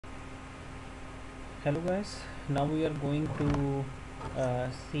Hello guys, now we are going to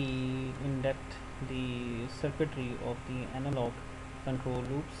see in depth the circuitry of the analog control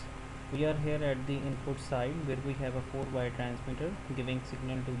loops. We are here at the input side where we have a 4-wire transmitter giving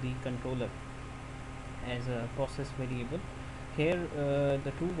signal to the controller as a process variable. Here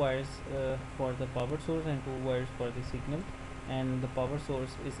the two wires for the power source and two wires for the signal, and the power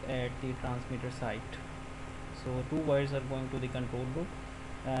source is at the transmitter side. So two wires are going to the control loop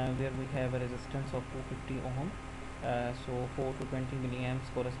where we have a resistance of 250 ohm. So 4 to 20 milliamps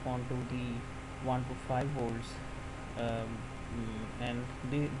correspond to the 1 to 5 volts, and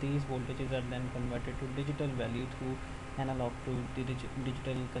these voltages are then converted to digital value through analog to the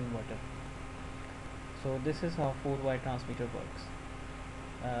digital converter. So this is how 4-wire transmitter works.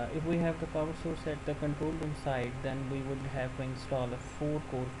 If we have the power source at the control room side, then we would have to install a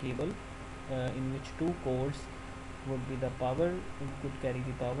 4-core cable in which two cores would be the power, could carry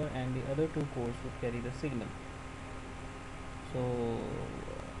the power, and the other two cores would carry the signal. So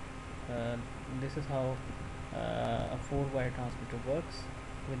this is how a 4-wire transmitter works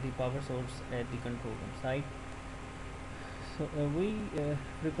with the power source at the control room side. So we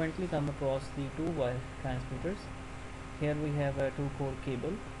frequently come across the 2-wire transmitters. Here we have a 2-core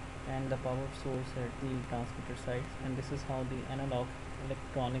cable and the power source at the transmitter side, and this is how the analog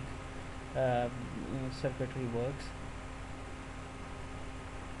electronic circuitry works.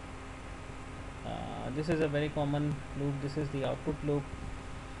 This is a very common loop. This is the output loop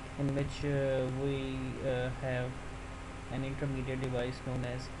in which we have an intermediate device known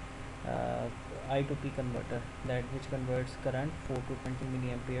as I to P converter, that which converts current 4 to 20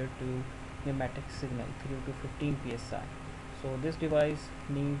 milliampere to pneumatic signal 3 to 15 psi. So this device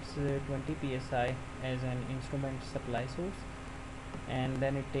needs 20 psi as an instrument supply source, and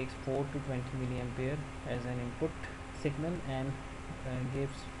then it takes 4 to 20 milliampere as an input signal and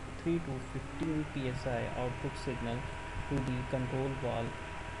gives 3 to 15 psi output signal to the control valve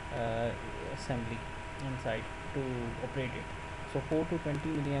assembly inside to operate it. So 4 to 20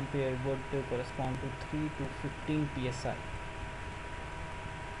 milliampere would correspond to 3 to 15 psi,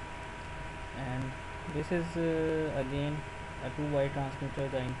 and this is again a 2-wire transmitter,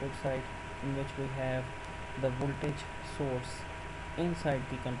 the input side, in which we have the voltage source inside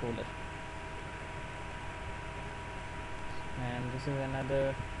the controller, and this is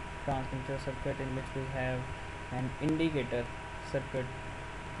another transmitter circuit in which we have an indicator circuit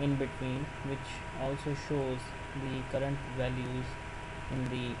in between, which also shows the current values in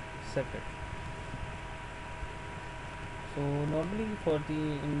the circuit. So normally for the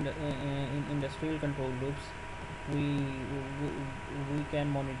in industrial control loops, we can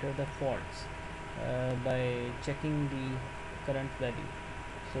monitor the faults by checking the current value.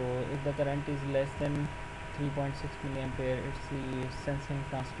 So if the current is less than 3.6 milliampere, it's the sensing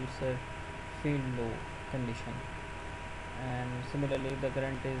transducer field low condition, and similarly if the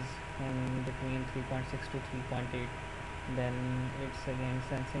current is in between 3.6 to 3.8, then it's again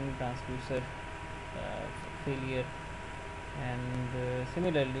sensing transducer failure, and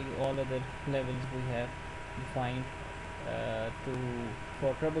similarly all other levels we have defined to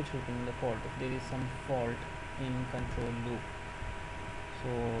for troubleshooting the fault if there is some fault in control loop. So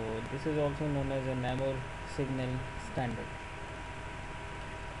this is also known as a NAMUR signal standard.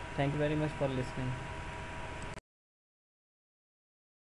 Thank you very much for listening.